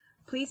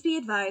Please be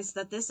advised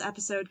that this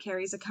episode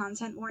carries a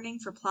content warning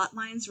for plot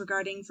lines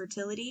regarding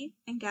fertility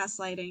and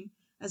gaslighting,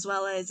 as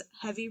well as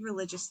heavy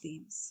religious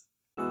themes.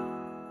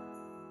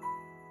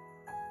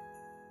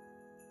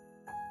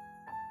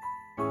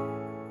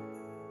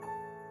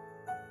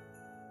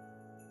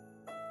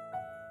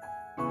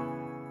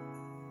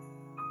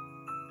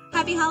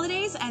 Happy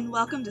holidays and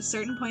welcome to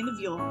Certain Point of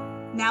View.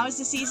 Now is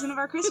the season of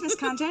our Christmas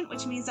content,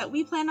 which means that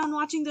we plan on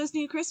watching those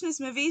new Christmas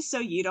movies so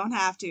you don't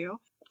have to.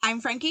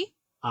 I'm Frankie.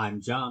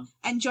 I'm John.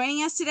 And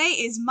joining us today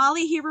is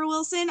Molly Heber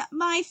Wilson,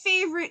 my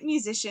favorite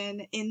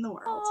musician in the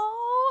world.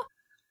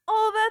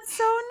 Oh, that's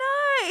so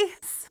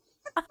nice.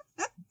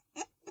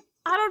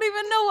 I don't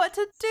even know what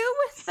to do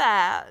with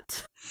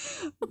that.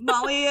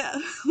 Molly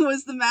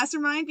was the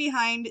mastermind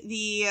behind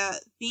the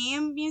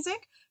theme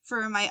music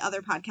for my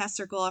other podcast,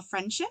 Circle of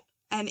Friendship.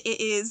 And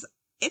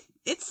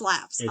it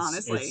slaps,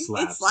 honestly.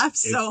 It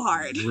slaps so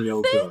hard.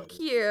 Real good. Thank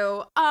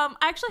you. I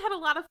actually had a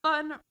lot of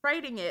fun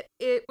writing it.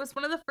 It was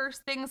one of the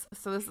first things,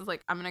 so this is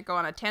like, I'm going to go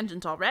on a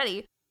tangent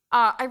already.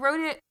 I wrote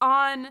it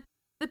on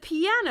the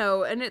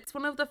piano, and it's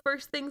one of the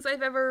first things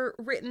I've ever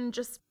written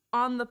just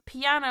on the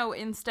piano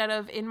instead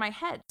of in my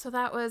head. So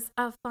that was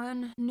a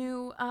fun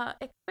new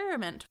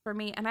experiment for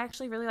me, and I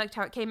actually really liked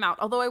how it came out.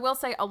 Although I will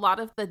say a lot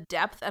of the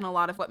depth and a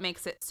lot of what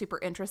makes it super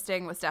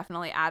interesting was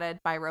definitely added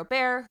by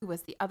Robert, who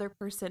was the other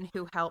person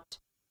who helped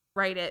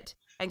write it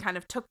and kind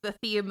of took the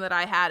theme that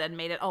I had and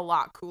made it a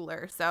lot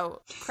cooler.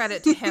 So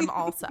credit to him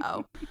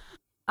also.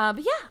 But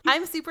yeah,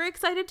 I'm super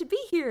excited to be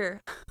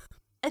here.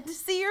 And to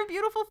see your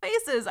beautiful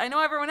faces. I know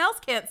everyone else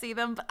can't see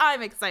them, but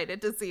I'm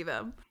excited to see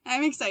them.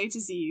 I'm excited to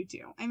see you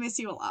too. I miss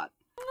you a lot.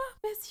 I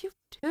miss you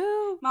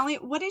too. Molly,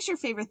 what is your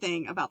favorite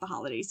thing about the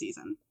holiday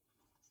season?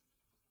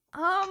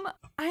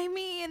 I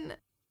mean,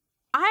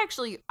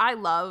 I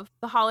love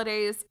the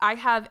holidays. I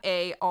have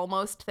a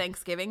almost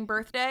Thanksgiving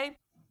birthday.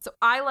 So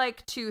I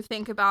like to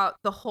think about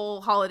the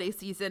whole holiday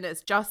season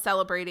as just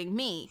celebrating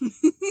me.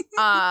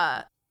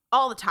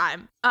 All the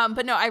time.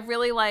 But no, I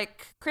really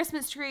like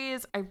Christmas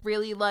trees. I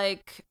really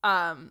like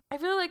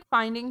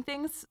finding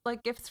things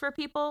like gifts for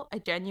people. I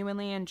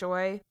genuinely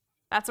enjoy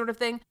that sort of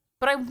thing.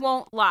 But I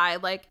won't lie,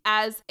 like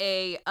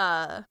if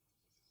I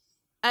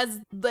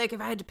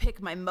had to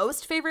pick my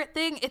most favorite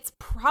thing, it's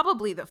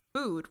probably the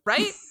food,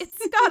 right?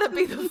 It's gotta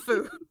be the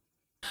food.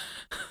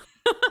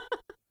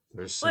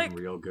 There's some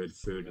real good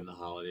food in the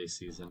holiday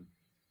season.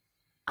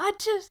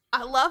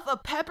 I love a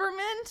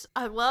peppermint.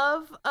 I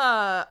love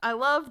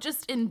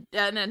just in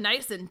a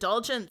nice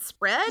indulgent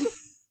spread.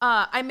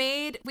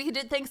 We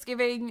did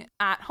Thanksgiving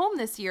at home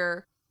this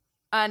year,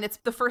 and it's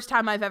the first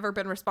time I've ever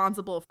been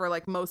responsible for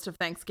like most of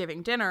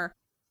Thanksgiving dinner.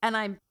 And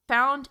I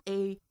found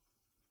a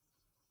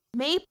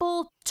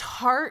maple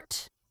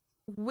tart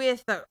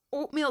with an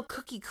oatmeal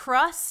cookie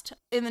crust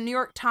in the New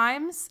York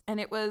Times, and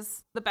it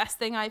was the best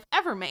thing I've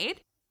ever made.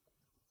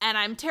 And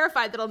I'm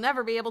terrified that I'll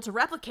never be able to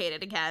replicate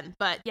it again.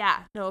 But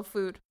yeah, no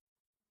food.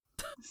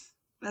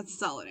 That's a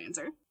solid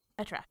answer.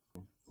 I try.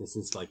 This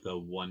is like the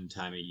one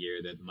time a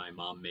year that my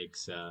mom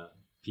makes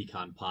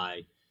pecan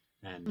pie.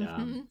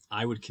 And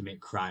I would commit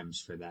crimes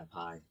for that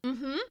pie.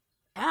 Mm-hmm.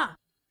 Yeah.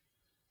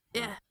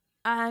 Yeah.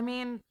 I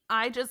mean,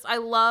 I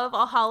love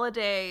a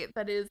holiday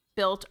that is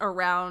built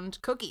around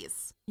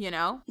cookies, you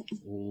know?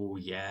 Oh,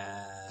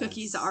 yeah.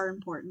 Cookies are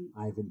important.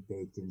 I haven't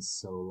baked in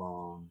so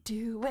long.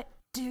 Do it.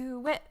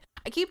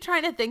 I keep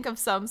trying to think of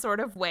some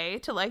sort of way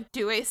to like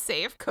do a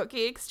safe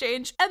cookie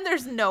exchange, and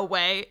there's no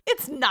way.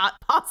 It's not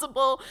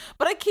possible.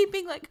 But I keep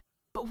being like,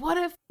 but what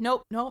if?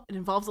 Nope. It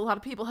involves a lot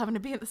of people having to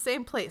be in the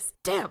same place.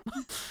 Damn.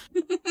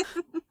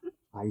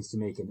 I used to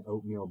make an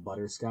oatmeal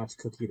butterscotch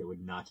cookie that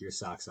would knock your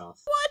socks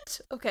off.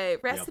 What? Okay,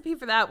 recipe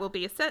for that will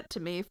be sent to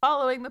me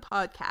following the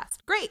podcast.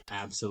 Great.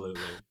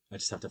 Absolutely. I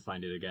just have to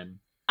find it again.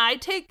 I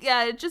take,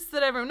 just so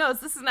that everyone knows,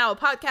 this is now a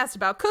podcast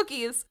about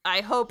cookies.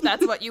 I hope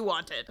that's what you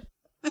wanted.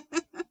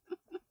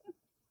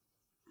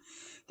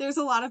 There's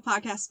a lot of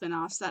podcast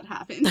spin-offs that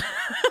happen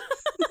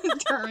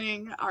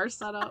during our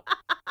setup.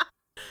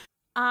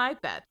 I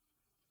bet.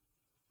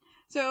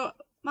 So,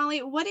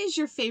 Molly, what is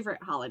your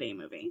favorite holiday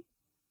movie?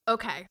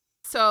 Okay,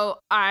 so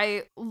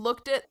I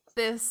looked at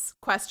this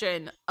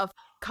question a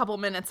couple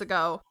minutes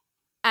ago,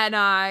 and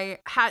I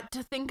had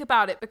to think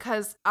about it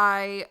because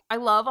I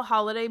love a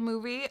holiday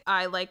movie.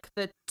 I like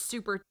the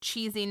super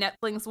cheesy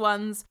Netflix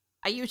ones.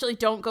 I usually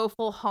don't go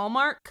full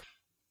Hallmark.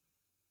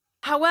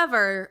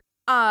 However,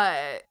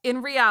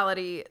 in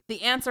reality,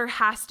 the answer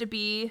has to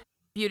be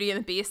Beauty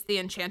and the Beast, The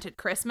Enchanted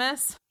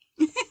Christmas.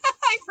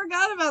 I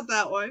forgot about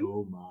that one.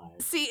 Oh my.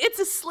 See, it's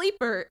a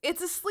sleeper,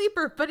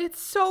 but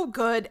it's so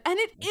good. And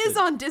it is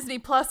on Disney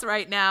Plus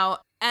right now.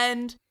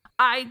 And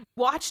I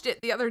watched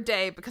it the other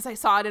day because I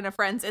saw it in a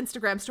friend's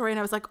Instagram story and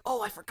I was like,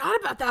 oh, I forgot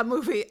about that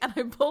movie. And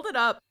I pulled it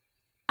up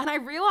and I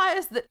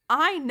realized that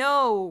I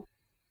know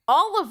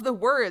all of the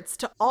words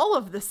to all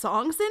of the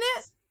songs in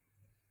it.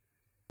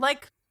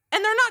 Like,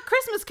 and they're not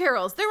Christmas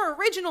carols. They're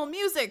original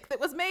music that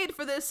was made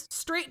for this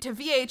straight to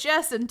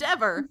VHS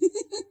endeavor.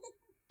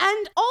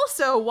 And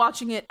also,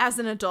 watching it as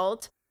an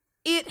adult,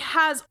 it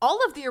has all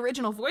of the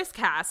original voice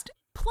cast,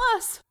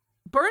 plus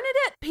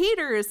Bernadette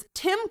Peters,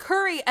 Tim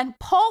Curry, and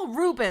Paul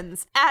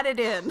Rubens added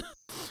in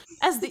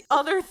as the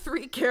other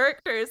 3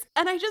 characters.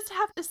 And I just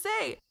have to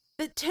say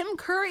that Tim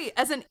Curry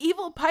as an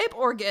evil pipe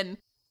organ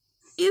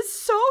is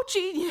so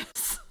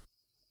genius.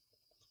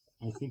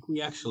 I think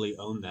we actually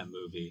own that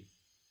movie.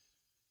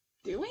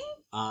 Do we?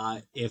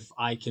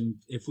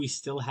 If we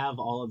still have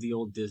all of the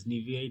old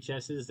Disney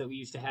VHSs that we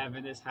used to have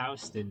in this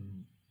house,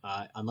 then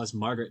unless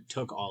Margaret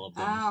took all of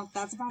them. Oh,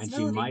 that's a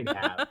possibility. And she might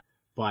have.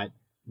 But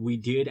we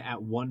did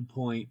at one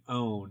point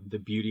own the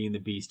Beauty and the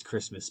Beast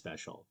Christmas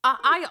special.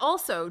 I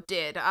also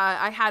did.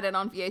 I had it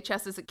on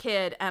VHS as a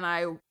kid, and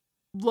I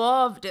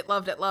loved it.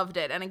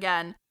 And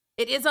again,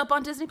 it is up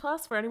on Disney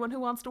Plus for anyone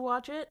who wants to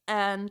watch it.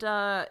 And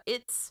I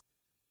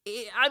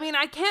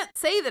can't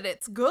say that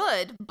it's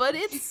good, but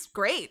it's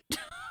great.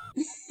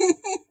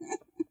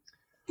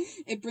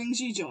 It brings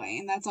you joy,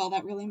 and that's all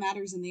that really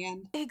matters in the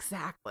end.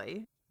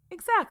 Exactly.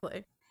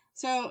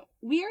 So,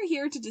 we are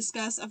here to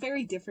discuss a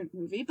very different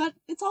movie, but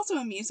it's also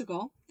a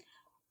musical.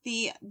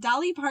 The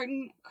Dolly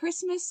Parton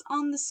Christmas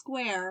on the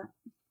Square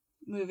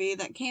movie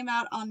that came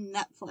out on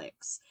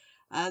Netflix.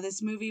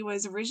 This movie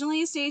was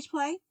originally a stage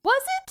play.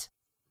 Was it?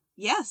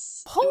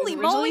 Yes. Holy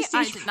moly,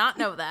 I did not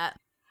know that.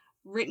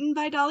 Written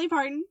by Dolly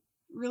Parton,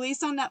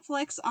 released on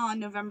Netflix on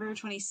November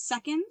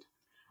 22nd,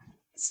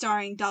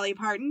 starring Dolly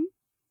Parton,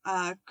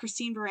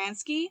 Christine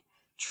Baranski,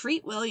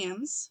 Treat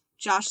Williams,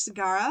 Josh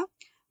Segarra,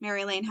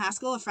 Mary Lane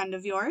Haskell, a friend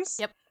of yours.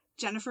 Yep.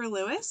 Jennifer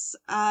Lewis,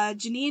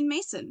 Janine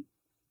Mason.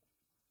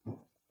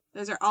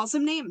 Those are all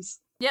some names.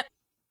 Yep.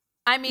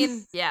 I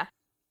mean, yeah.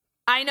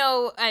 I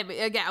know, I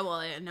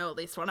know at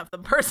least one of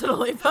them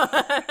personally,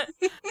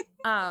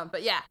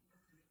 but yeah.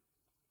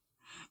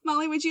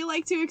 Molly, would you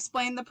like to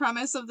explain the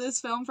premise of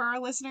this film for our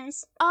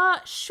listeners?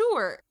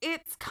 Sure.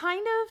 It's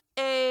kind of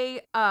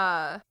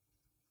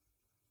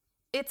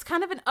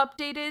an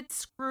updated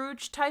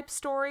Scrooge type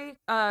story,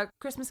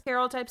 Christmas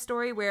Carol type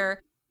story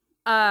where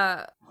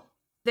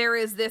there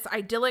is this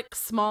idyllic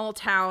small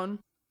town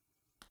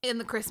in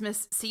the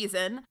Christmas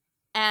season,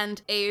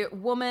 and a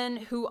woman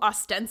who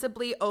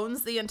ostensibly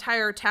owns the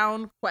entire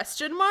town,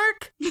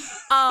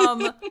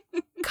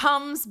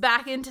 comes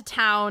back into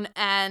town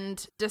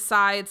and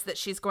decides that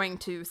she's going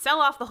to sell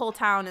off the whole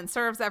town and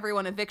serves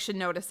everyone eviction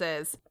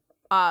notices,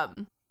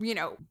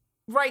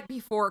 right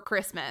before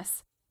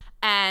Christmas.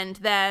 And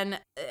then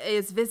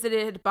is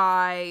visited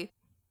by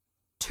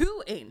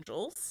 2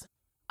 angels,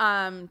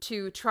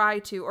 to try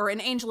to, or an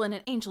angel and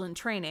an angel in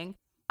training.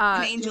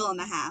 An angel and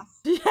a half.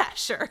 Yeah,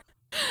 sure.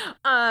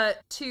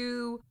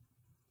 To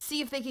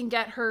see if they can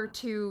get her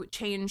to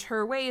change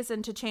her ways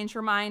and to change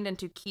her mind and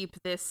to keep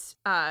this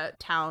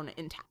town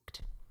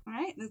intact. All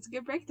right, that's a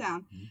good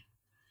breakdown. Mm-hmm.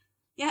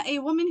 Yeah, a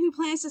woman who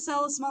plans to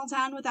sell a small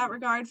town without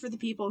regard for the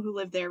people who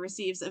live there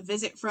receives a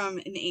visit from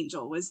an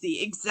angel was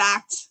the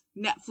exact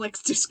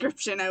Netflix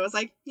description. I was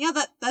like, yeah,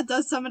 that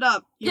does sum it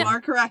up. You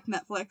are correct,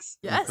 Netflix.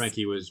 Yes. And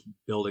Frankie was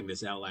building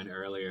this outline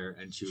earlier,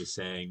 and she was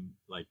saying,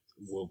 like,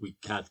 well, we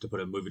have to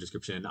put a movie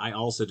description in. I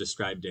also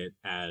described it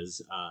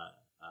as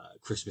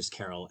Christmas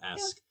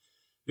Carol-esque,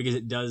 because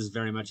it does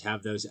very much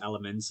have those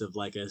elements of,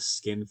 like, a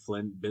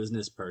skinflint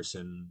business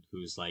person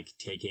who's, like,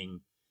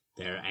 taking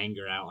their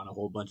anger out on a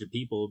whole bunch of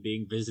people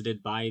being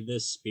visited by the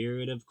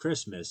spirit of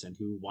Christmas, and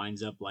who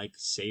winds up, like,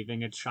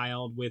 saving a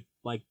child with,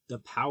 like, the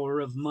power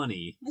of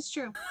money. That's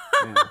true.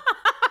 Yeah.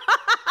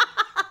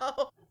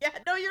 Yeah,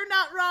 no, you're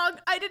not wrong.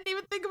 I didn't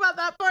even think about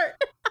that part.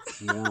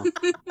 Yeah.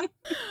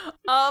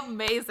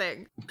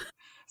 Amazing.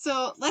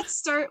 So let's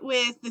start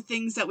with the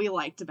things that we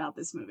liked about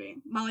this movie.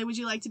 Molly, would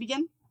you like to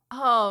begin?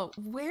 Oh,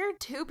 where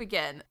to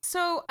begin?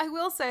 So I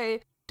will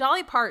say,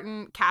 Dolly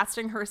Parton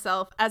casting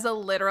herself as a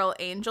literal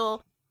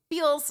angel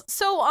feels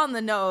so on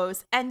the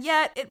nose, and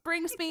yet it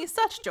brings me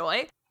such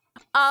joy,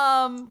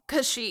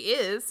 because she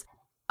is.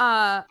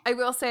 I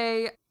will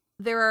say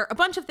there are a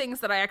bunch of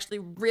things that I actually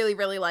really,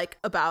 really like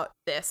about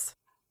this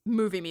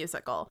movie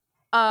musical.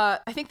 I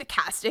think the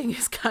casting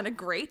is kind of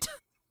great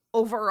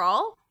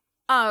overall.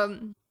 I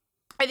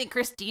think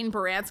Christine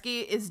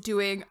Baranski is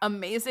doing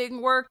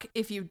amazing work.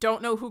 If you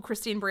don't know who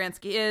Christine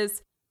Baranski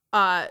is,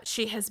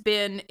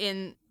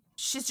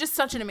 she's just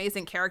such an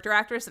amazing character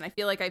actress, and I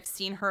feel like I've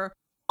seen her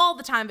all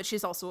the time, but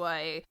she's also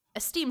a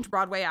esteemed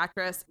Broadway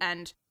actress,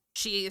 and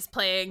she is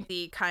playing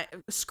the kind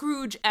of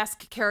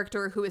Scrooge-esque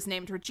character who is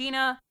named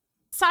Regina.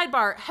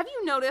 Sidebar, have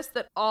you noticed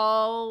that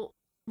all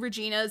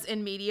Reginas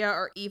in media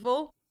are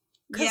evil?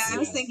 Yeah, I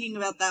was thinking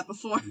about that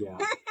before. Yeah.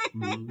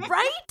 Mm-hmm.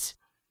 Right?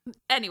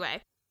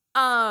 Anyway,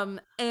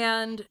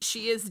 and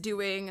she is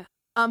doing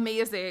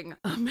amazing,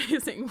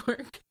 amazing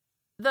work.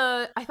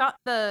 I thought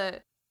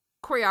the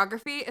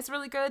choreography is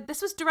really good.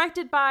 This was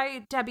directed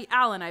by Debbie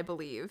Allen, I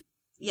believe.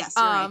 Yes,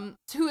 you're right.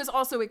 Who is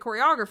also a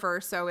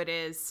choreographer, so it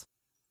is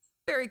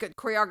very good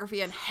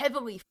choreography and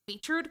heavily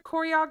featured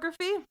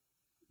choreography.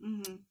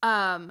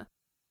 Mm-hmm.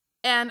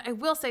 And I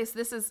will say, so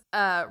this is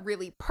a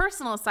really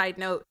personal side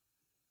note,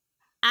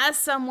 as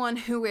someone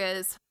who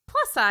is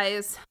plus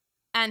size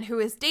and who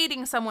is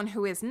dating someone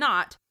who is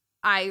not,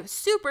 I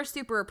super,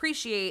 super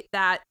appreciate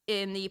that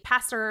in the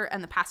pastor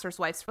and the pastor's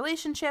wife's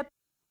relationship,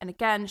 And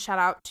again, shout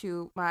out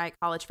to my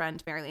college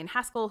friend, Marilyn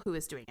Haskell, who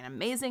is doing an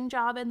amazing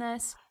job in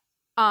this.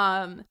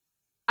 I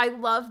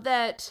love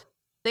that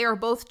they are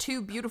both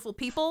two beautiful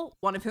people,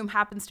 one of whom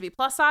happens to be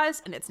plus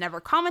size, and it's never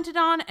commented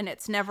on, and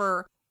it's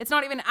not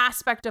even an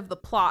aspect of the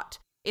plot.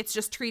 It's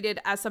just treated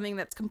as something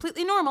that's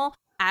completely normal,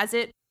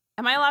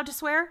 am I allowed to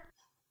swear?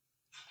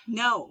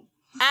 No.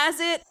 As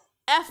it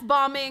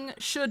F-bombing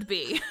should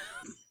be.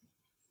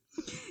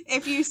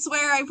 If you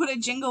swear, I put a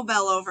jingle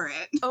bell over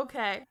it.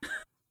 Okay.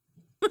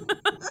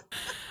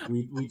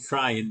 we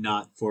try and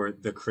not for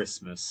the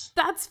Christmas.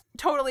 That's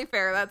totally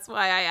fair. That's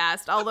why I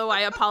asked. Although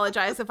I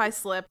apologize if I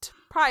slipped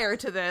prior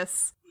to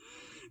this.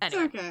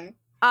 Anyway. It's okay.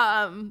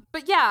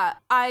 But yeah,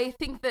 I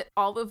think that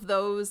all of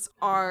those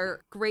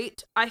are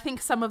great. I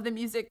think some of the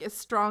music is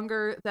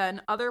stronger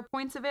than other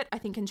points of it. I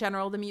think in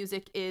general the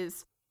music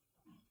is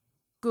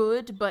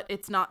good, but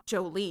it's not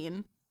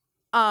Jolene.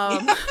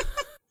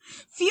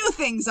 Few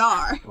things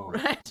are. Oh,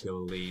 right.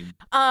 Jolene.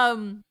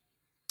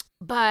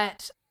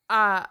 But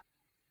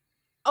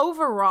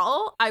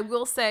overall, I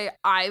will say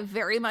I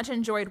very much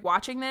enjoyed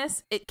watching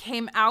this. It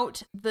came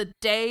out the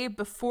day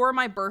before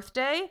my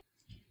birthday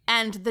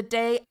and the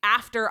day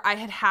after I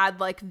had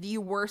like the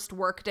worst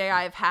work day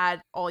I've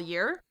had all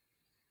year.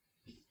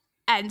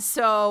 And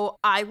so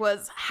I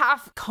was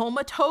half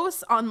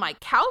comatose on my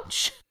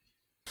couch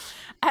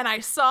and I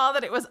saw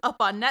that it was up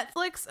on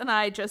Netflix and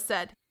I just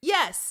said,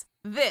 yes,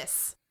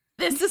 this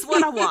is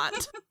what I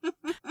want.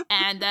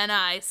 And then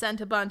I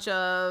sent a bunch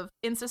of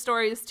Insta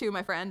stories to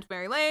my friend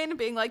Mary Lane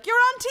being like, you're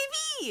on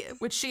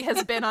TV, which she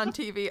has been on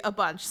TV a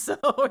bunch. So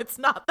it's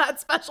not that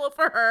special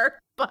for her.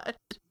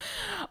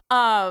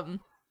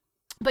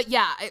 But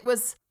yeah, it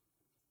was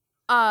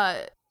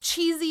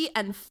cheesy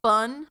and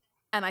fun.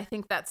 And I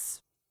think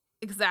that's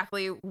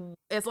exactly,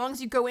 as long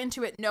as you go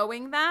into it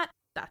knowing that,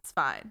 that's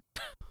fine.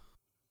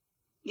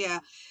 Yeah.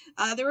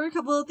 There were a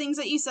couple of things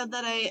that you said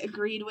that I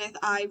agreed with.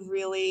 I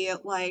really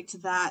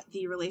liked that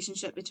the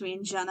relationship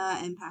between Jenna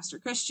and Pastor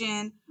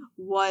Christian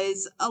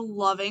was a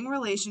loving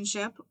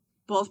relationship.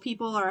 Both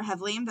people are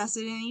heavily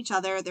invested in each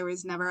other. There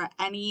was never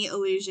any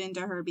allusion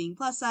to her being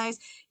plus size.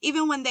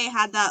 Even when they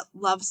had that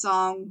love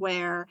song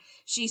where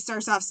she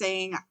starts off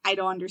saying, I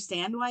don't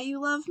understand why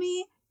you love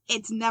me.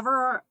 It's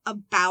never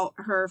about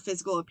her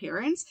physical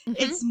appearance.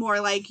 Mm-hmm. It's more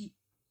like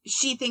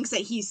she thinks that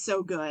he's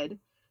so good.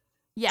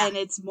 Yeah. And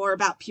it's more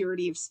about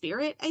purity of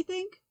spirit, I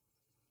think.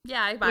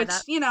 Yeah, I buy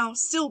that. Which,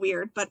 still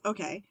weird, but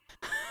okay.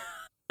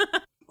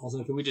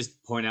 Also, can we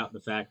just point out the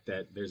fact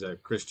that there's a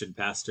Christian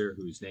pastor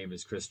whose name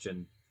is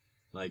Christian?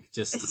 Like,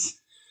 just...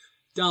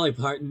 Dolly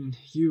Parton,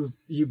 you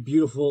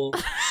beautiful,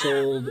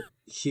 souled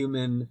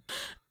human.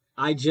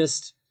 I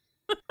just...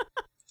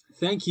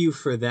 Thank you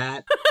for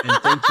that, and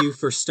thank you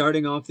for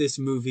starting off this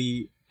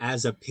movie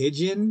as a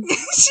pigeon.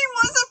 She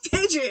was a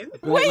pigeon!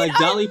 Wait, like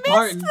Dolly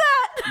Parton.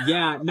 That.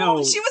 Yeah, no.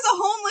 Well, she was a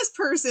homeless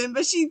person,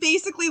 but she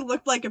basically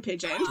looked like a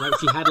pigeon. Right,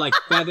 she had like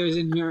feathers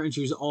in her, and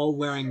she was all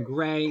wearing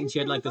gray, and she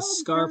had like a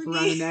scarf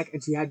around her neck,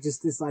 and she had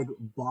just this like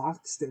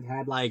box that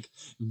had like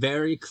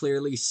very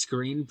clearly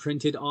screen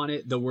printed on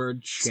it the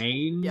word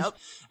change. Yep.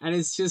 And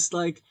it's just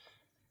like,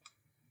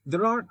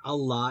 there aren't a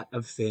lot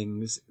of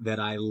things that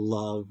I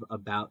love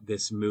about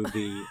this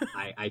movie.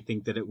 I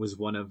think that it was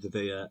one of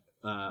the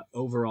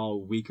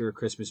overall weaker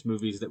Christmas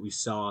movies that we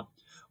saw,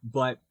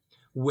 but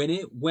when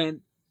it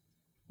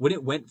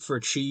went for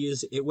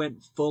cheese, it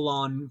went full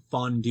on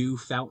fondue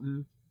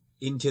fountain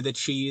into the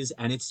cheese,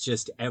 and it's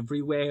just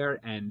everywhere,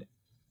 and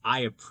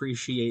I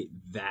appreciate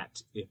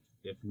that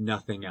if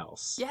nothing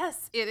else.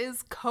 Yes, it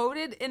is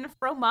coated in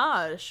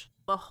fromage.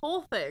 The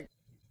whole thing.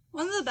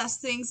 One of the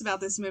best things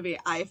about this movie,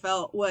 I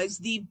felt, was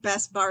the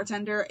best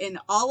bartender in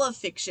all of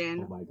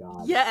fiction. Oh my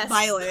god. Yes.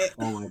 Violet.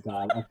 Oh my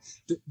god.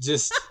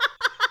 Just...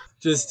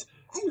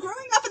 And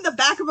growing up in the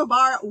back of a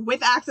bar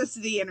with access to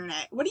the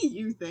internet. What do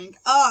you think?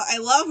 Oh, I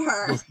love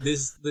her.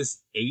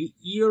 This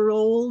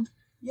 8-year-old...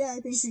 Yeah,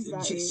 I think she's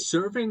about 8.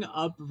 Serving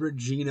up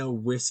Regina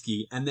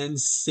whiskey and then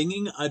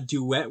singing a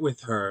duet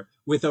with her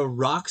with a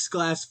rocks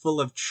glass full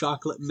of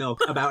chocolate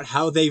milk about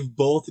how they've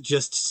both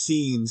just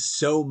seen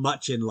so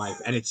much in life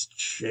and it's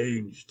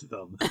changed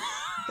them.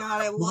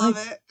 God, I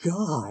love it.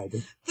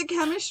 God. The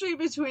chemistry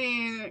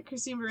between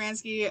Christine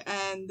Baranski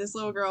and this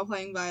little girl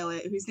playing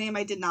Violet, whose name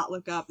I did not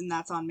look up, and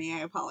that's on me, I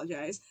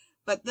apologize.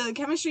 But the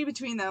chemistry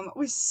between them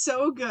was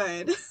so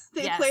good.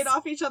 They played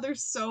off each other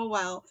so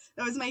well.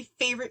 That was my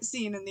favorite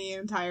scene in the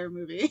entire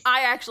movie.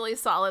 I actually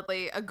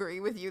solidly agree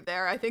with you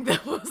there. I think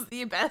that was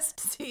the best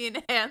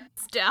scene,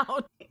 hands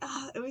down.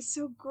 It was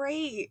so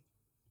great.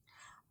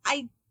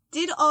 I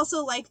did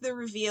also like the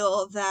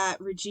reveal that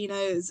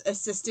Regina's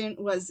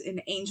assistant was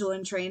an angel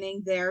in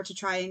training there to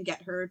try and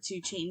get her to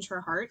change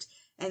her heart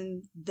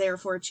and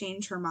therefore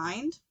change her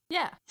mind.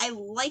 Yeah. I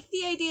like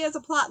the idea as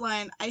a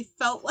plotline. I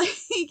felt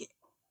like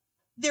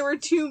there were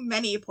too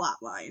many plot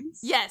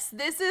lines. Yes,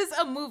 this is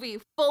a movie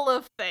full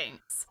of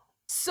things.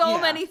 So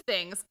many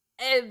things.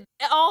 And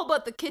all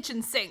but the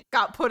kitchen sink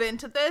got put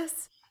into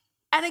this.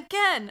 And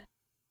again,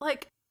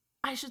 like,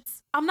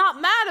 I'm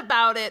not mad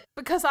about it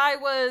because I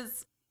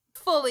was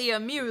fully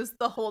amused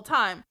the whole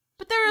time.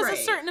 But there is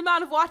a certain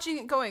amount of watching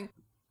it going,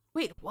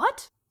 wait,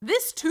 what?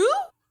 This too?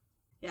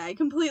 Yeah, I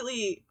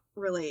completely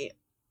relate.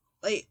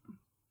 Like,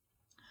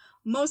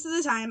 most of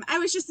the time, I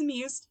was just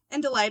amused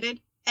and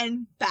delighted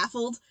and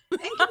baffled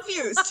and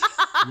confused.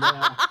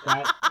 Yeah,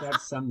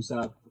 that sums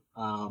up,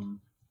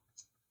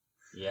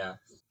 yeah.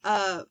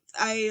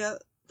 I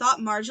thought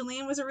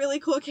Marjolaine was a really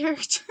cool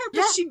character,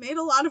 but she made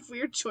a lot of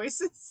weird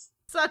choices.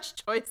 Such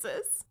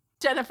choices.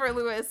 Jennifer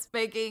Lewis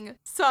making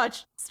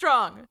such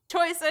strong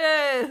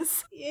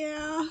choices.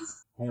 Yeah.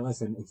 Hey,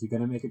 listen, if you're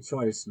gonna make a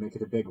choice, make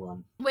it a big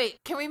one. Wait,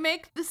 can we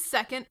make the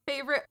second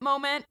favorite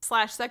moment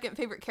 / second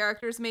favorite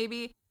characters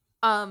maybe?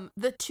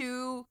 The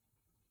two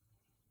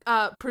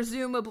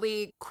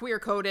presumably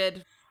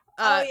queer-coded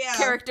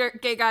character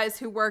gay guys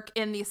who work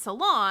in the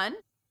salon.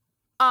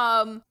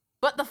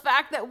 But the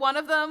fact that one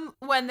of them,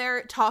 when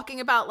they're talking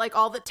about like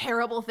all the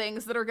terrible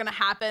things that are gonna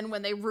happen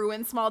when they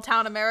ruin small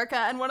town America,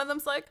 and one of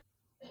them's like,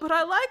 but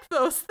I like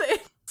those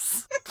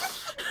things.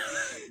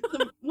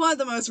 One of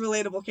the most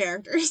relatable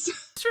characters.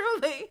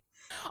 Truly.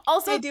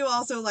 Also, I do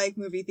also like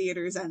movie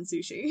theaters and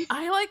sushi.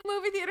 I like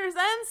movie theaters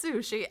and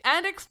sushi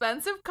and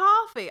expensive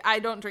coffee. I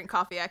don't drink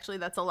coffee, actually,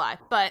 that's a lie.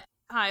 But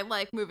I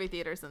like movie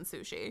theaters and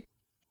sushi.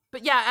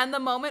 But yeah, and the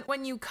moment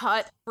when you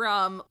cut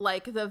from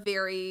like the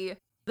very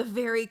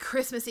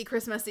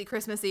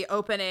Christmassy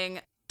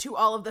opening to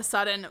all of the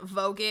sudden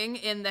voguing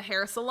in the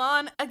hair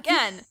salon,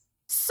 again,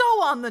 so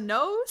on the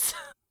nose.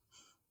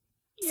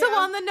 So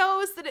on the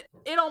nose that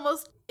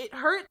it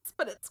hurts,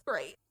 but it's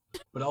great.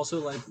 But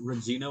also, like,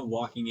 Regina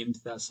walking into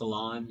that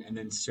salon and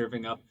then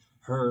serving up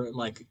her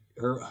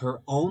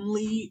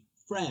only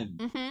friend.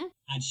 Mm-hmm.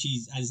 And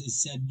she's, as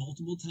is said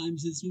multiple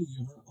times in this movie,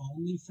 her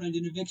only friend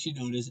in eviction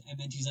notice. And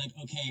then she's like,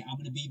 okay, I'm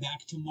going to be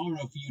back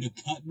tomorrow for you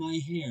to cut my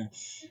hair.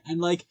 And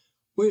like,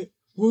 wait,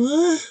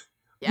 what?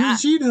 Yeah.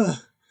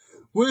 Regina,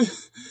 what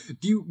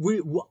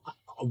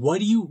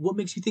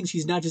makes you think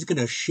she's not just going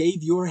to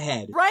shave your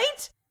head?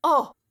 Right?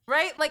 Oh,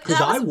 right? Like,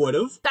 because I would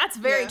have. That's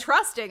very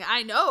trusting.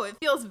 I know. It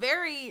feels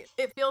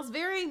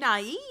very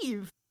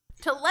naive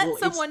to let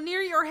someone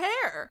near your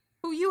hair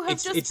who you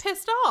have just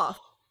pissed off.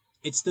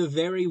 It's the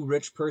very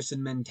rich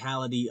person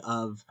mentality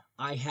of,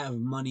 I have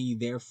money,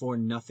 therefore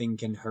nothing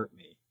can hurt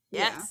me.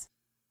 Yes.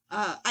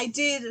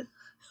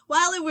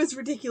 While it was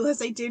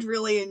ridiculous, I did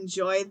really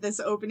enjoy this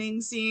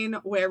opening scene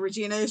where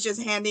Regina is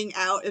just handing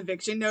out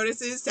eviction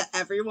notices to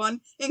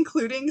everyone,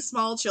 including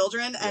small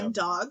children and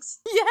dogs.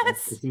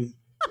 Yes.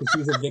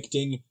 She's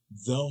evicting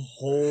the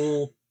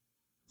whole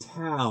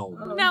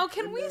town. Now,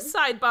 can we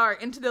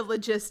sidebar into the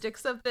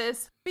logistics of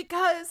this?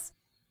 Because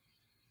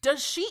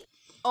does she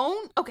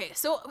own... Okay,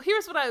 so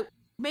here's what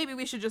maybe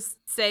we should just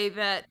say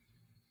that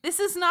this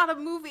is not a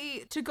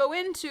movie to go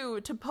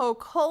into to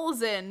poke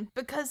holes in,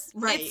 because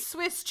it's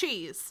Swiss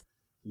cheese.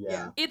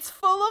 Yeah. It's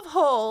full of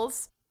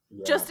holes.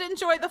 Yeah. Just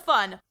enjoy the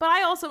fun. But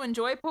I also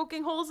enjoy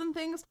poking holes in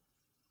things.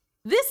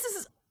 This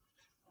is...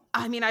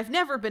 I mean, I've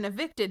never been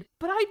evicted,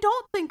 but I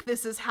don't think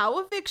this is how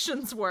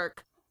evictions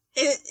work.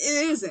 It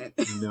isn't.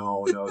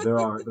 No. There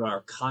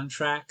are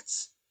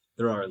contracts.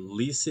 There are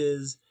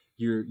leases.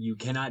 You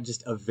cannot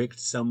just evict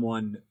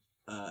someone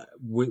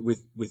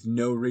with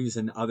no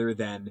reason other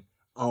than,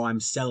 oh, I'm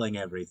selling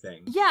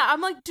everything. Yeah,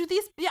 I'm like, do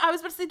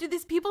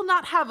these people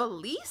not have a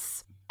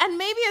lease? And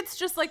maybe it's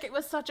just like it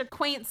was such a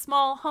quaint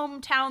small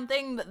hometown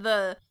thing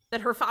that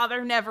her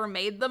father never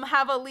made them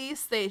have a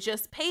lease. They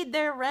just paid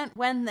their rent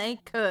when they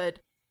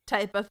could,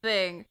 type of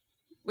thing,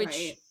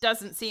 which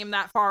doesn't seem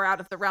that far out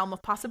of the realm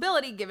of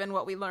possibility given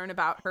what we learn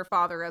about her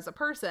father as a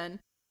person.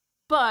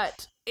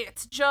 But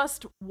it's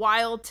just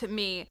wild to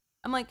me.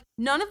 I'm like,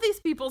 none of these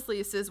people's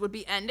leases would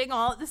be ending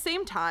all at the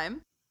same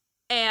time.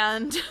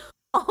 And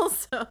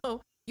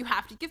also, you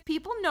have to give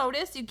people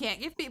notice. You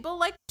can't give people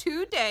like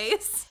 2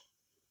 days.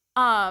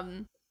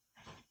 And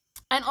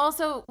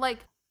also, like,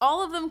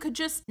 all of them could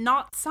just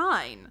not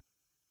sign.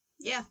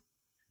 Yeah.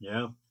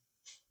 Yeah.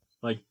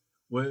 Like,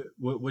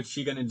 what's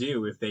she gonna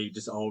do if they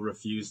just all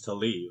refuse to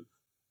leave?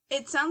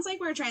 It sounds like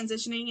we're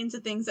transitioning into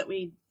things that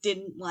we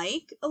didn't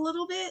like a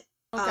little bit.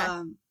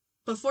 Okay.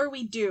 Before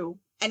we do,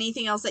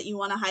 anything else that you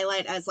want to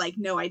highlight as like,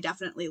 no, I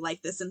definitely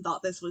liked this and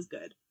thought this was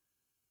good?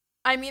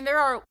 I mean, there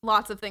are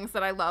lots of things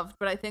that I loved,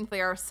 but I think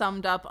they are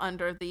summed up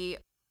under the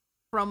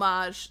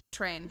fromage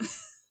train.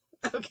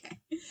 Okay.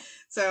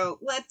 So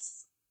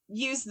let's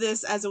use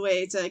this as a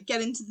way to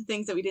get into the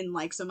things that we didn't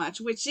like so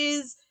much, which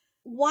is,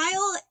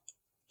 while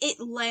it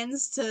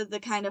lends to the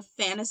kind of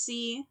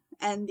fantasy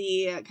and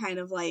the kind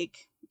of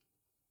like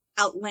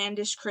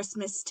outlandish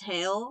Christmas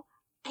tale,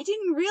 I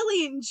didn't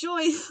really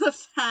enjoy the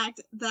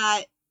fact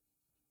that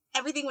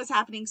everything was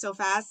happening so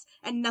fast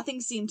and nothing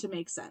seemed to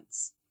make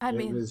sense.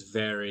 It was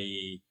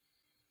very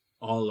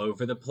all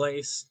over the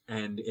place,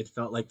 and it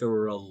felt like there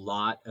were a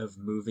lot of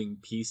moving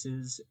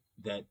pieces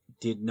that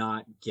did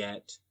not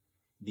get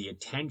the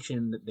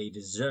attention that they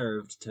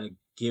deserved to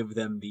give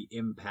them the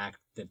impact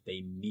that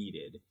they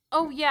needed.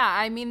 Oh, yeah.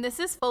 I mean, this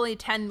is fully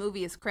 10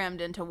 movies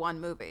crammed into one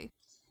movie.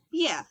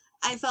 Yeah.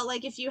 I felt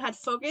like if you had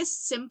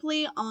focused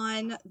simply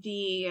on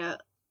the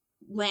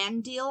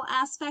land deal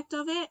aspect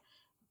of it,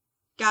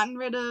 gotten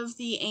rid of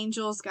the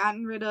angels,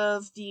 gotten rid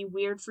of the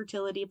weird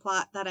fertility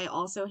plot that I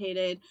also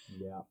hated.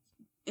 Yeah.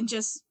 And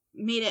just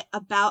made it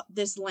about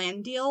this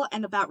land deal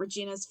and about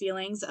Regina's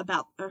feelings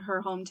about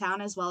her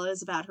hometown as well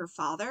as about her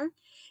father.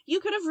 You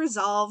could have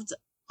resolved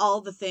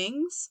all the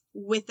things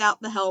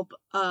without the help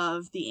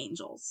of the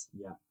angels.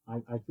 Yeah.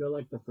 I feel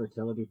like the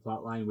fertility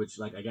plotline, which,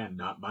 like, again,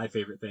 not my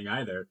favorite thing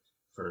either,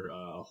 for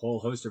a whole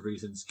host of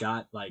reasons,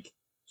 got, like,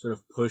 sort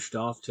of pushed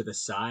off to the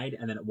side,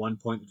 and then at one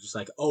point, just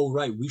like, oh,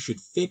 right, we should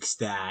fix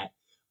that.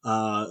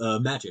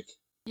 Magic.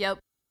 Yep.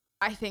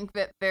 I think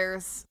that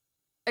there's,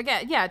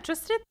 again, yeah,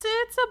 just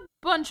it's a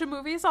bunch of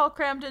movies all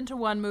crammed into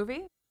one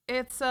movie.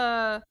 It's,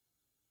 it'll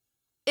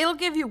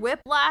give you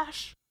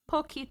whiplash,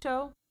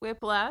 poquito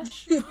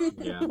whiplash,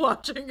 Yeah.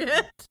 watching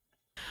it.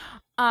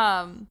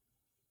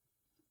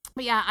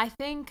 But yeah, I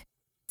think,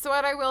 so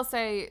what I will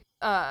say,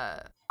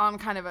 on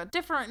kind of a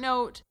different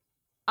note,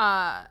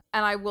 and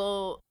I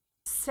will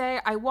say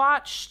I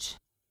watched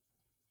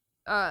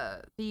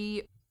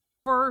the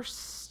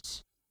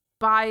first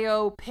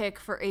biopic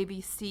for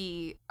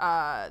ABC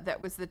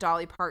that was the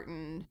Dolly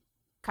Parton,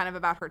 kind of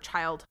about her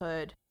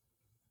childhood,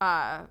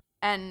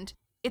 and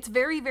it's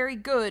very, very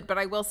good, but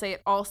I will say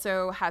it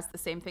also has the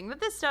same thing that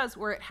this does,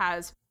 where it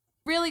has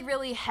really,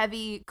 really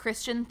heavy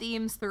Christian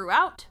themes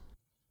throughout,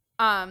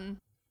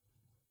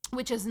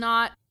 which is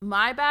not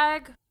my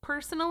bag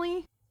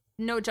personally.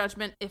 No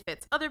judgment if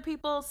it's other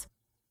people's.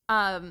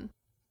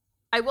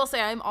 I will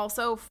say I'm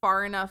also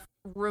far enough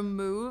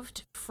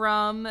removed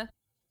from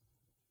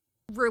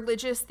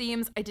religious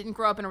themes. I didn't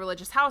grow up in a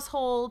religious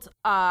household.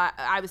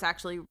 I was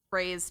actually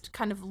raised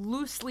kind of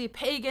loosely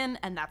pagan,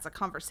 and that's a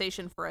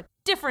conversation for a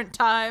different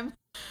time.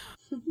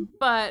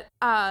 But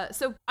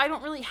so I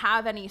don't really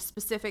have any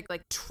specific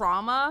like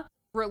trauma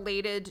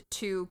related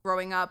to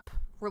growing up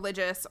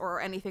religious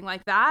or anything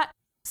like that.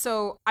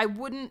 So I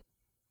wouldn't,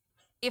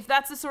 if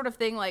that's the sort of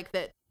thing like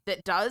that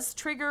does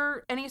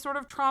trigger any sort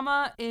of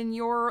trauma in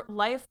your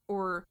life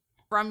or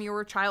from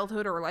your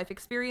childhood or life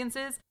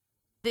experiences,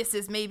 this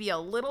is maybe a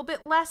little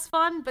bit less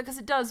fun, because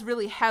it does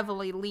really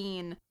heavily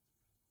lean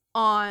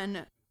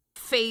on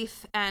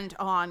faith and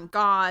on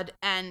God.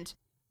 And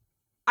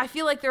I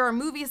feel like there are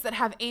movies that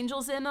have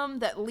angels in them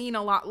that lean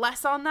a lot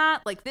less on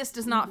that. Like, this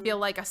does not feel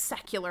like a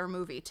secular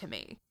movie to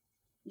me.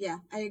 Yeah,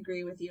 I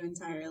agree with you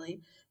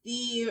entirely.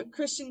 The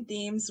Christian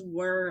themes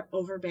were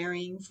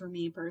overbearing for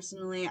me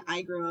personally.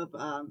 I grew up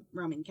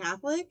Roman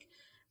Catholic,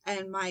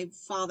 and my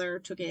father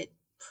took it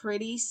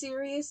pretty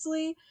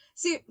seriously.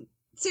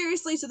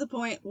 Seriously to the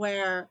point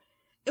where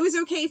it was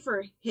okay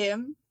for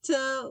him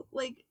to,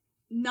 like,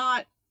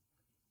 not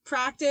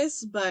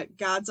practice, but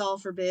God's all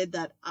forbid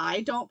that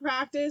I don't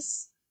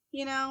practice,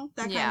 you know,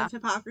 that kind of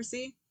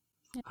hypocrisy.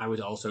 I was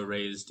also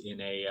raised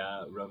in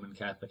a Roman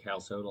Catholic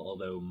household,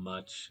 although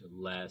much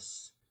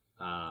less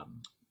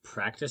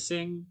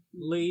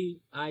practicingly,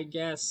 I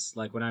guess.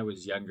 Like, when I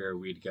was younger,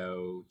 we'd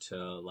go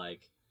to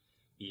like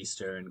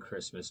Easter and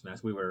Christmas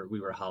Mass. We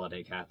were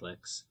holiday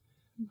Catholics.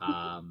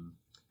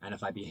 And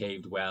if I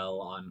behaved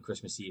well on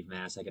Christmas Eve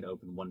Mass, I could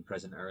open one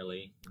present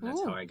early. And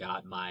that's how I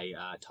got my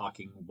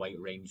talking White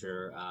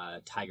Ranger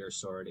tiger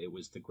sword. It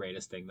was the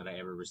greatest thing that I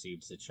ever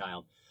received as a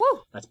child.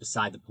 Woo! That's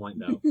beside the point,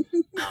 though.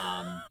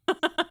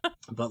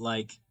 But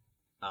like,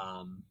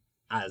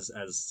 as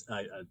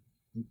a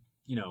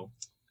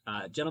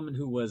gentleman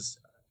who was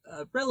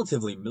a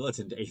relatively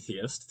militant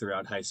atheist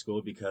throughout high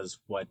school, because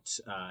what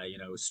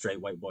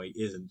straight white boy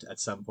isn't at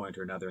some point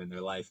or another in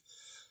their life,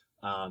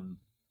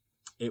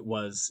 it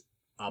was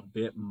a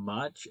bit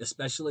much,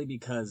 especially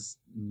because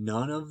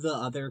none of the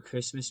other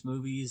Christmas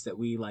movies that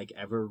we like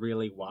ever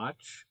really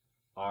watch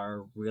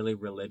are really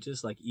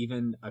religious. Like,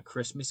 even A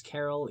Christmas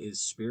Carol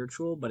is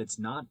spiritual, but it's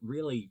not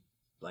really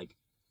like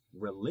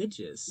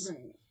religious.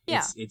 Right.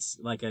 Yeah. It's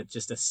like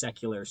just a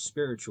secular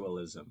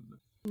spiritualism.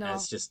 No. And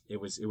it's just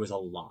it was a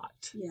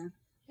lot. Yeah,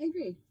 I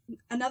agree.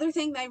 Another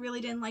thing that I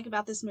really didn't like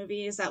about this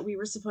movie is that we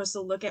were supposed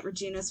to look at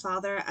Regina's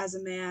father as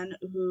a man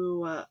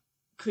who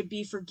could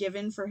be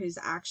forgiven for his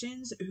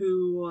actions,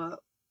 who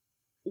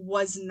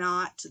was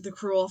not the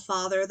cruel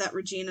father that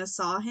Regina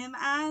saw him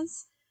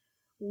as,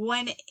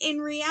 when in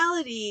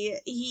reality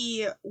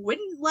he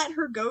wouldn't let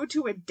her go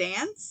to a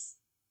dance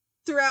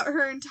throughout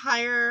her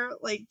entire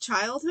like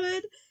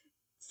childhood,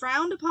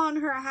 frowned upon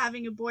her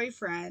having a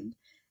boyfriend,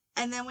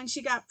 and then when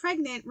she got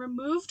pregnant,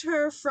 removed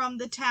her from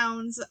the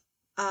town's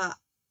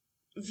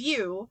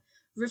view,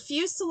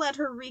 refused to let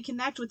her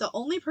reconnect with the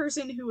only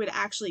person who would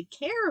actually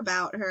care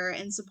about her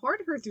and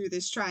support her through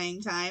this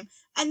trying time,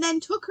 and then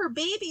took her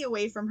baby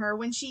away from her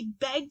when she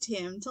begged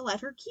him to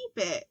let her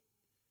keep it.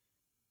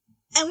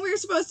 And we were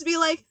supposed to be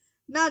like,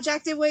 nah,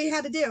 Jack did what he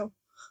had to do.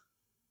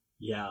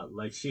 Yeah,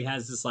 like, she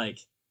has this like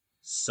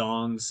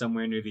song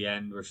somewhere near the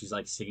end where she's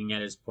like singing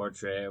at his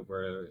portrait,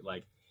 where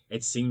like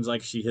it seems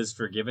like she has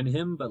forgiven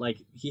him, but like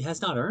he has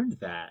not earned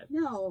that.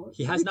 No,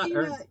 he has Regina, not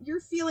earned.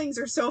 Your feelings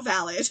are so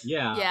valid.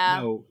 Yeah.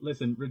 No,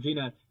 listen,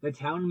 Regina, the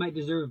town might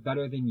deserve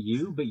better than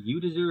you, but you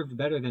deserved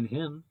better than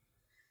him.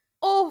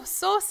 Oh,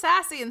 so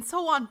sassy and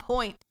so on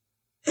point.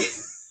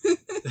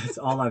 That's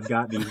all I've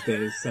got these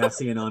days.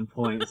 Sassy and on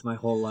point. It's my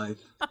whole life.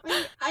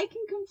 I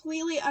can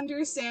completely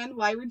understand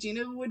why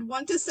Regina would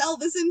want to sell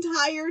this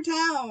entire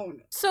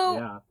town. So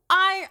Yeah.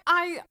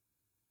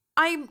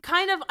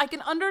 I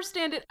can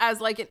understand it as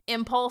like an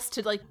impulse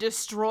to like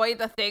destroy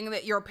the thing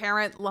that your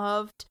parent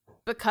loved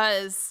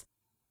because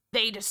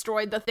they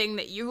destroyed the thing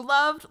that you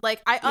loved.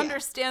 Like, I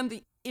understand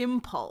the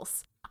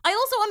impulse. I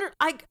also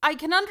I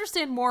can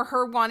understand more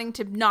her wanting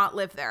to not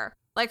live there.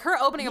 Like, her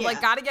opening of,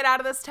 like, gotta get out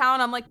of this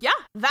town. I'm like, yeah,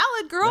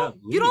 valid, girl.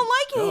 You don't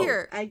like it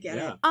here. I get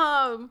it.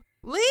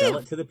 Leave. Sell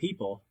it to the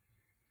people.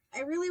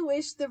 I really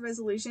wish the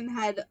resolution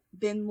had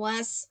been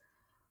less,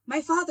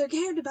 my father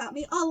cared about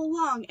me all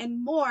along,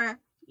 and more,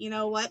 you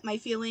know what, my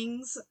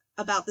feelings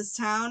about this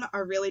town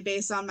are really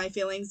based on my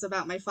feelings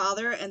about my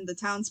father, and the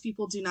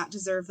townspeople do not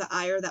deserve the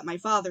ire that my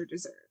father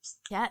deserves.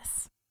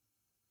 Yes.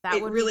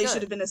 It really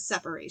should have been a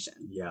separation.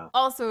 Yeah.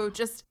 Also,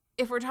 just,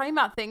 if we're talking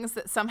about things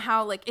that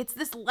somehow, like, it's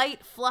this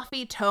light,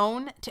 fluffy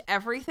tone to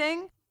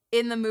everything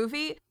in the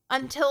movie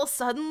until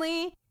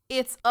suddenly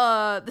it's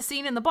the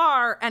scene in the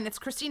bar and it's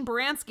Christine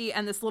Baranski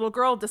and this little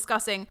girl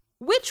discussing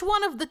which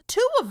one of the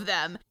two of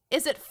them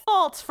is at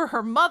fault for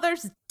her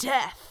mother's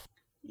death.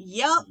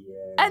 Yep.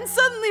 Yeah. And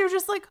suddenly you're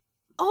just like,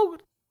 oh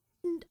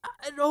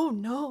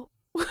no.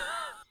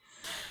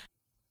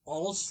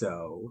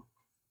 Also,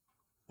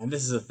 and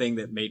this is a thing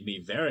that made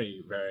me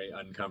very, very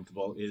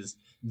uncomfortable, is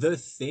the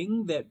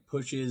thing that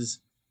pushes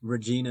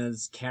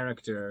Regina's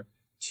character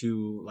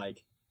to,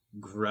 like,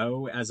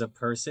 grow as a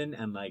person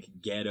and, like,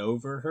 get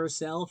over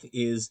herself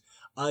is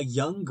a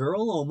young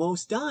girl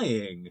almost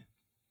dying.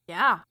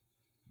 Yeah.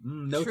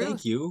 No, Truth.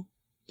 thank you.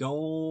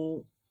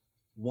 Don't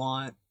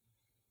want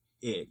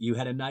it. You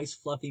had a nice,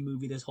 fluffy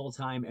movie this whole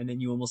time, and then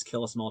you almost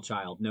kill a small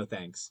child. No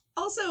thanks.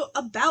 Also,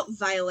 about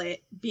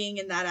Violet being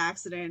in that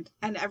accident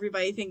and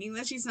everybody thinking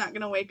that she's not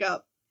going to wake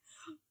up.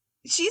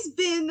 She's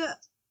been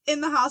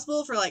in the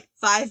hospital for like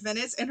 5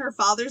 minutes and her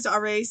father's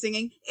already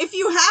singing, "If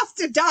you have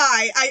to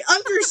die, I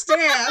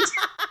understand."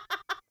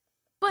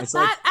 But It's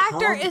that like,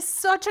 actor how- is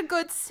such a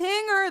good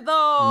singer,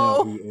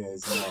 though. No, he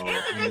is. No,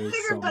 He's a he good is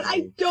singer, so but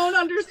funny. I don't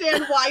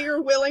understand why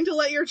you're willing to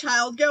let your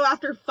child go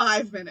after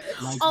 5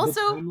 minutes. Like,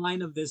 Also- the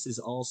timeline of this is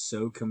all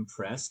so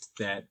compressed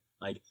that,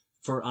 like,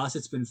 for us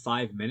it's been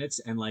 5 minutes,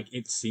 and, like,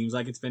 it seems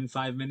like it's been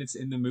 5 minutes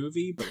in the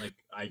movie, but, like,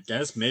 I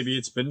guess maybe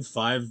it's been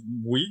 5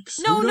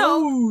 weeks. No, Who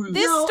knows?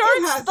 This No, it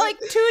starts hasn't. like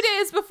 2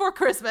 days before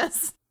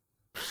Christmas.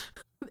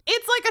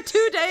 It's like a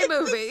 2-day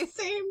movie.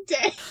 Same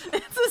day.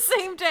 It's the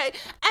same day.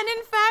 And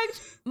in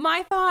fact,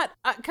 my thought,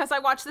 because I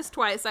watched this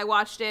twice, I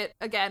watched it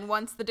again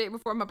once the day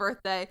before my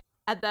birthday,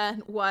 and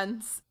then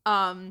once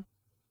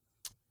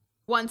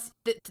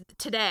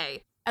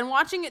today. And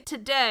watching it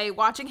today,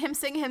 watching him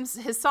sing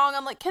his song,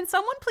 I'm like, can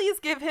someone please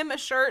give him a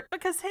shirt?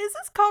 Because his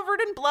is covered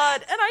in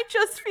blood, and I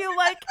just feel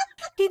like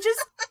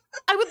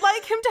I would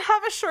like him to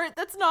have a shirt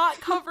that's not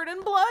covered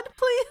in blood,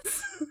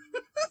 please.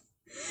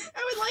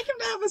 I would like him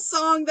to have a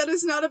song that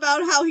is not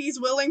about how he's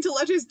willing to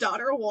let his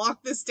daughter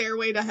walk the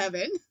stairway to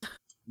heaven.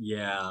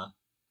 Yeah.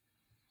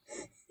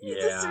 He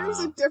deserves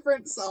a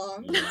different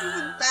song. This is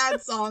a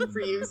bad song for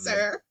you,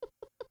 sir.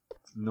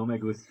 No me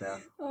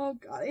gusta. Oh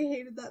god, I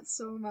hated that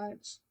so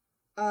much.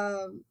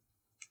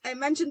 I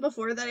mentioned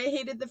before that I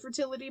hated the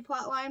fertility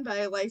plotline, but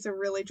I like to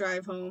really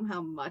drive home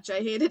how much I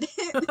hated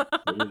it.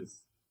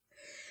 Please.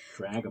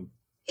 Drag him.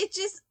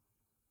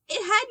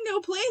 It had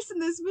no place in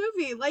this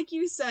movie. Like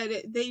you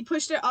said, they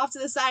pushed it off to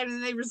the side and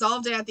then they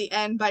resolved it at the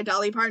end by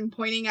Dolly Parton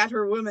pointing at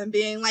her woman,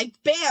 being like,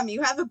 bam,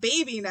 you have a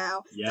baby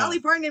now. Yeah. Dolly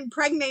Parton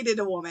impregnated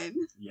a woman.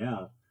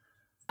 Yeah.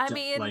 I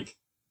mean,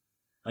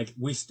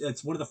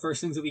 it's one of the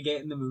first things that we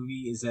get in the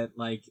movie is that,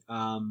 like,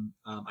 I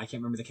can't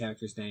remember the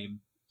character's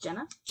name.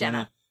 Jenna.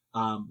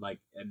 And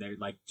they're,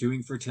 like,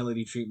 doing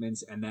fertility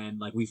treatments, and then,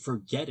 like, we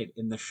forget it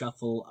in the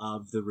shuffle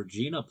of the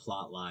Regina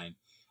plotline.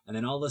 And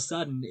then all of a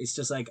sudden, it's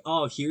just like,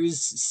 oh, here's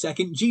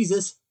second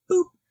Jesus.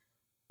 Boop.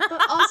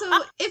 But also,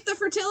 if the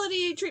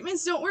fertility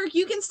treatments don't work,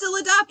 you can still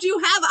adopt. You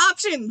have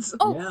options.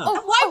 Oh, Yeah.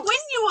 Why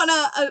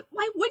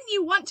wouldn't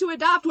you want to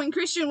adopt when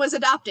Christian was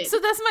adopted? So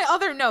that's my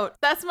other note.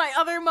 That's my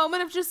other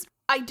moment of just,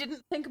 I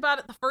didn't think about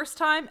it the first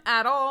time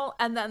at all.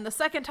 And then the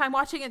second time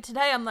watching it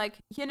today, I'm like,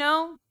 you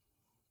know,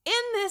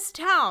 in this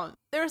town,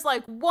 there's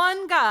like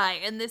one guy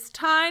in this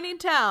tiny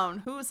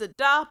town who's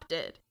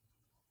adopted.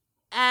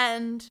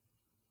 And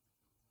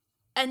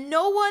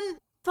no one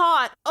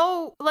thought,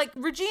 oh, like,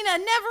 Regina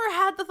never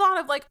had the thought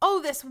of, like,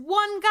 oh, this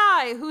one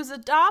guy who's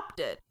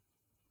adopted.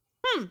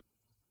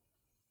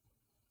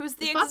 Who's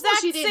the It's possible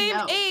exact she didn't same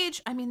know.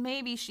 age. I mean,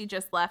 maybe she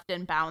just left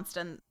and bounced,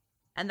 and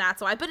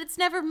that's why. But it's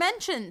never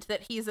mentioned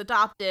that he's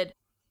adopted.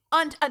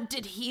 And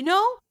did he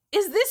know?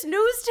 Is this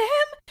news to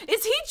him?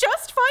 Is he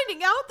just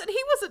finding out that he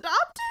was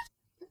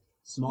adopted?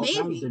 Small Maybe.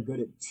 towns are good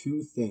at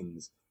two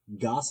things: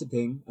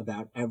 gossiping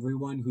about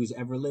everyone who's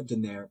ever lived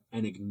in there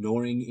and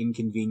ignoring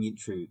inconvenient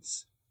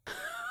truths.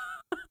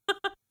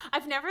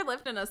 I've never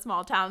lived in a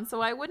small town,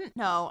 so I wouldn't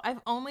know.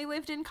 I've only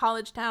lived in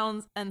college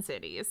towns and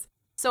cities.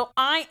 So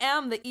I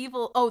am the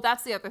evil. Oh,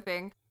 that's the other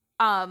thing.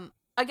 Again,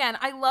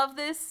 I love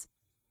this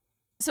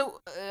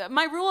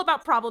my rule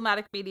about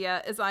problematic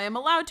media is I am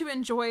allowed to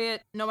enjoy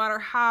it no matter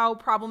how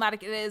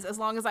problematic it is, as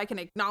long as I can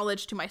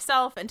acknowledge to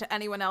myself and to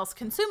anyone else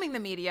consuming the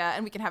media,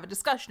 and we can have a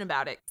discussion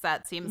about it, because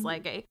that seems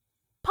like a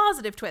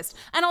positive twist.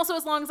 And also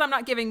as long as I'm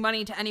not giving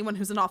money to anyone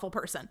who's an awful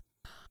person.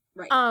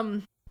 Right.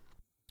 And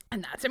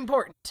that's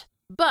important.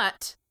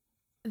 But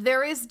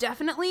there is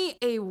definitely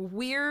a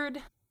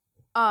weird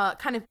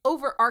kind of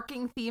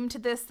overarching theme to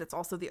this that's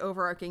also the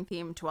overarching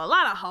theme to a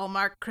lot of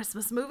Hallmark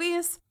Christmas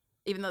movies,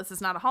 even though this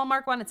is not a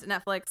Hallmark one, it's a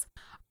Netflix,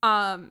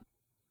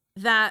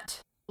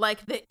 that,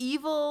 like, the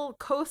evil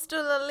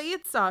coastal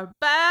elites are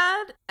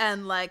bad,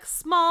 and, like,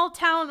 small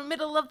town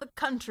middle of the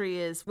country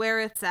is where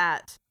it's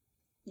at.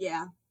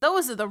 Yeah.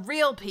 Those are the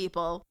real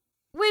people,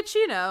 which,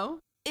 you know,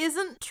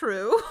 isn't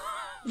true.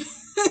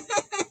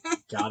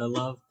 Gotta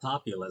love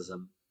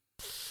populism,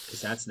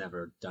 because that's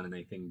never done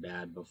anything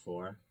bad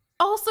before.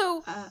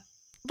 Also,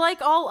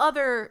 like all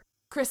other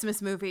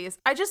Christmas movies,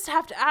 I just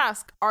have to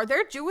ask, are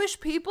there Jewish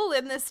people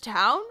in this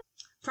town?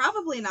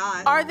 Probably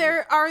not.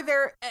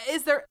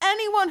 Is there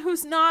anyone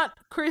who's not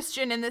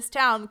Christian in this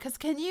town? Because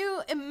can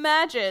you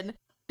imagine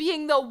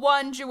being the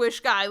one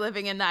Jewish guy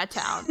living in that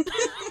town?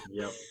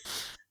 Yep.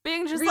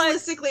 Being just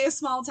realistically, a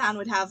small town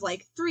would have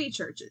like 3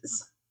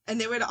 churches,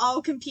 and they would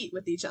all compete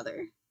with each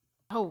other.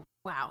 Oh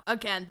wow!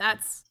 Again,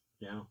 that's.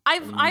 Yeah.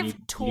 I've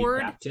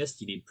toured. You need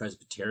Baptist, you need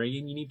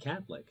Presbyterian, you need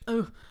Catholic.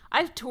 Oh,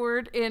 I've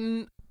toured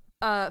in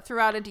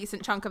throughout a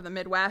decent chunk of the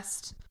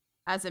Midwest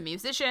as a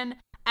musician,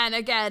 and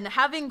again,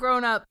 having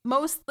grown up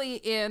mostly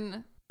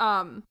in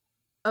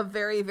a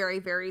very, very,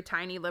 very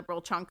tiny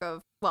liberal chunk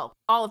of, well,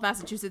 all of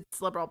Massachusetts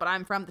is liberal, but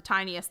I'm from the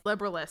tiniest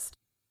liberalist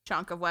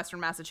chunk of Western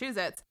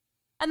Massachusetts,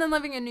 and then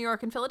living in New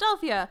York and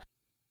Philadelphia.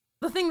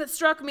 The thing that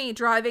struck me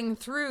driving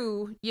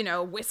through, you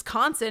know,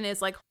 Wisconsin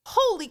is like,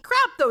 holy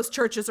crap, those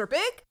churches are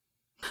big.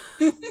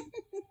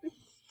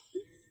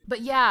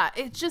 But yeah,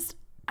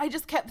 I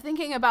just kept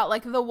thinking about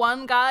like the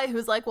one guy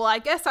who's like, well, I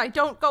guess I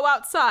don't go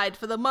outside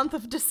for the month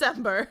of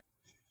December.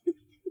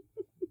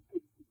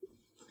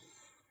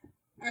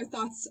 Our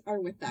thoughts are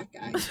with that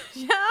guy.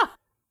 Yeah.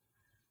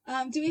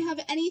 Do we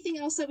have anything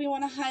else that we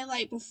want to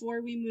highlight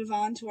before we move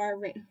on to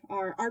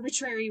our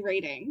arbitrary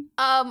rating?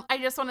 I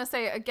just want to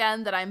say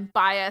again that I'm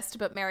biased,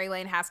 but Mary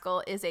Lane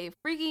Haskell is a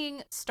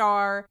freaking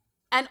star.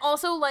 And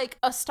also, like,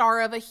 a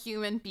star of a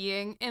human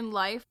being in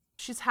life.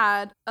 She's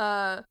had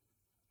a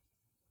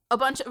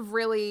bunch of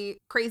really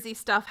crazy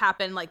stuff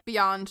happen, like,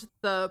 beyond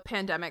the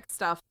pandemic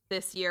stuff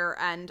this year.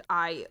 And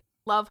I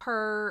love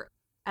her,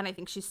 and I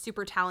think she's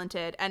super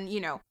talented. And, you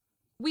know,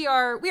 we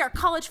are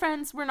college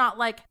friends. We're not,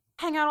 like,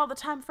 hang out all the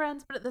time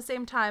friends. But at the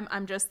same time,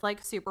 I'm just,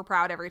 like, super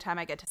proud every time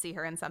I get to see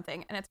her in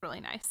something. And it's really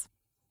nice.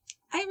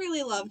 I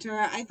really loved her.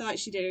 I thought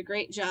she did a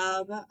great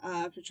job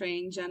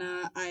portraying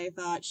Jenna. I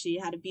thought she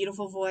had a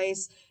beautiful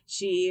voice.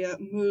 She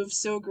moved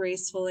so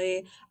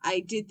gracefully. I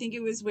did think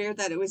it was weird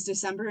that it was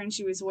December and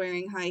she was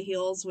wearing high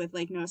heels with,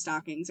 like, no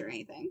stockings or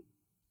anything.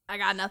 I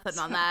got nothing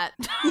on that.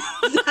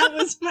 That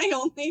was my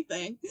only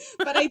thing.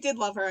 But I did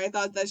love her. I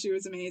thought that she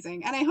was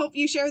amazing. And I hope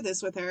you share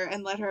this with her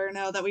and let her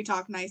know that we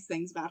talk nice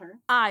things about her.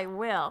 I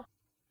will.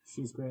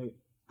 She's great.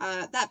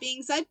 That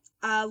being said,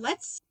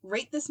 let's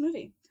rate this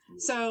movie.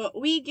 So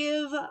we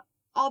give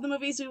all the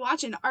movies we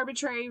watch an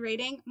arbitrary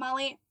rating.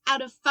 Molly,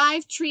 out of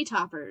 5 tree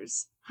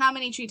toppers, how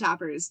many tree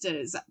toppers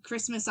does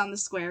Christmas on the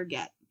Square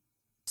get?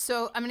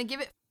 So I'm going to give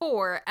it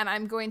 4, and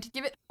I'm going to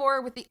give it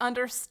 4 with the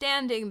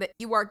understanding that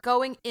you are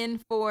going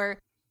in for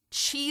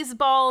cheese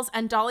balls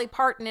and Dolly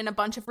Parton in a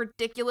bunch of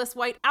ridiculous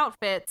white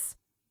outfits,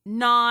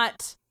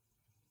 not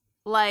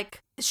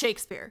like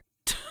Shakespeare.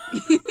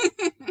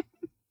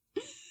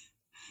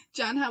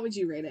 John, how would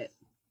you rate it?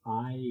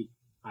 I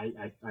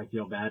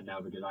feel bad now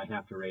because I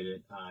have to rate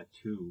it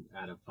 2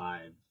 out of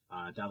 5.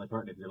 Dolly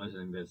Parton, if you're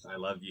listening to this, I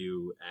love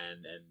you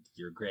and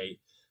you're great,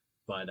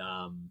 but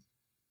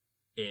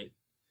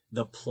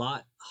the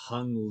plot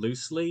hung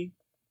loosely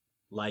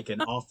like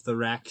an off the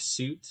rack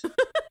suit.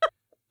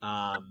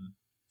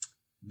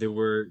 There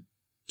were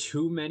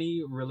too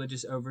many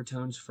religious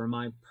overtones for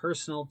my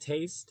personal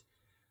taste,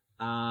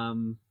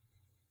 and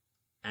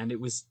it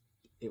was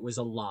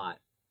a lot.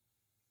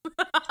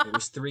 It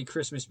was 3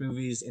 Christmas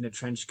movies in a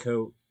trench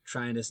coat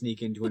trying to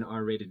sneak into an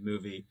R-rated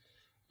movie,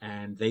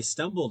 and they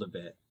stumbled a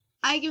bit.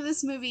 I give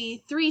this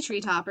movie 3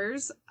 tree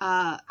toppers.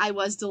 I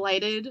was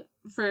delighted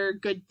for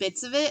good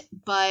bits of it,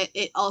 but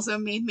it also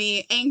made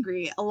me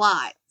angry a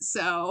lot.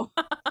 So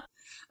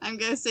I'm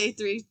going to say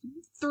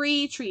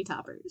 3 tree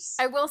toppers.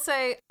 I will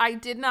say I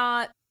did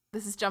not,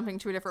 this is jumping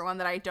to a different one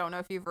that I don't know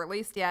if you've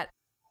released yet.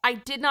 I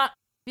did not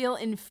feel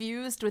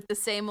infused with the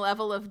same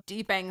level of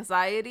deep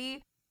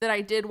anxiety that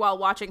I did while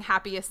watching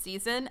Happiest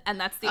Season, and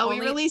that's the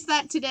only... we released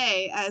that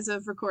today as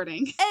of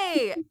recording.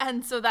 Hey!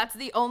 And so that's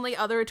the only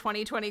other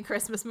 2020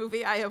 Christmas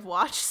movie I have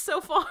watched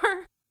so far.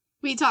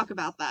 We talk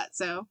about that,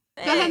 so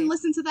go ahead and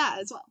listen to that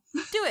as well.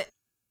 Do it!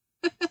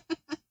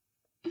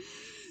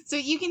 So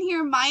you can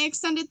hear my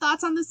extended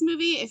thoughts on this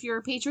movie if you're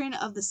a patron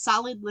of the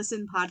Solid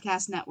Listen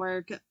Podcast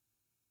Network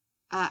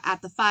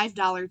at the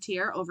 $5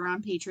 tier over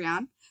on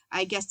Patreon.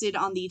 I guested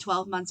on the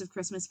 12 Months of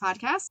Christmas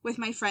podcast with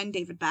my friend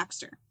David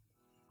Baxter.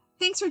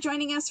 Thanks for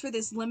joining us for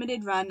this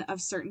limited run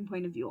of Certain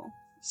Point of View.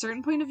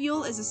 Certain Point of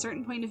View is a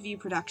Certain Point of View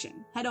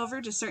production. Head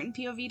over to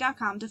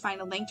certainpov.com to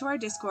find a link to our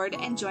Discord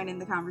and join in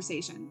the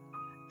conversation.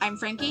 I'm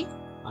Frankie.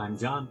 I'm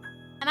John.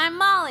 And I'm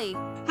Molly.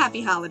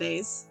 Happy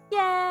holidays.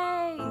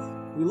 Yay!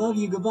 We love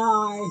you.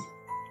 Goodbye.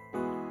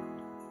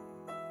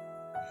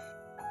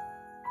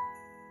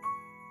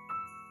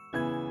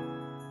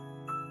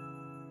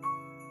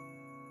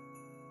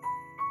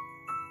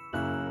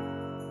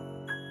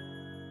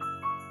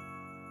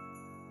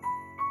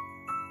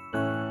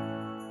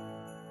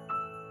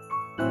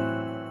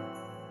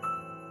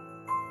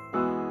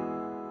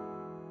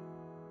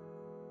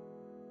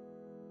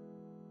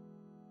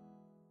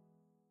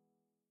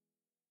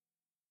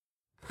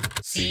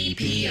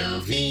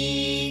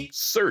 CPOV.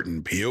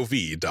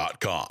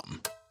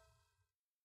 CertainPOV.com.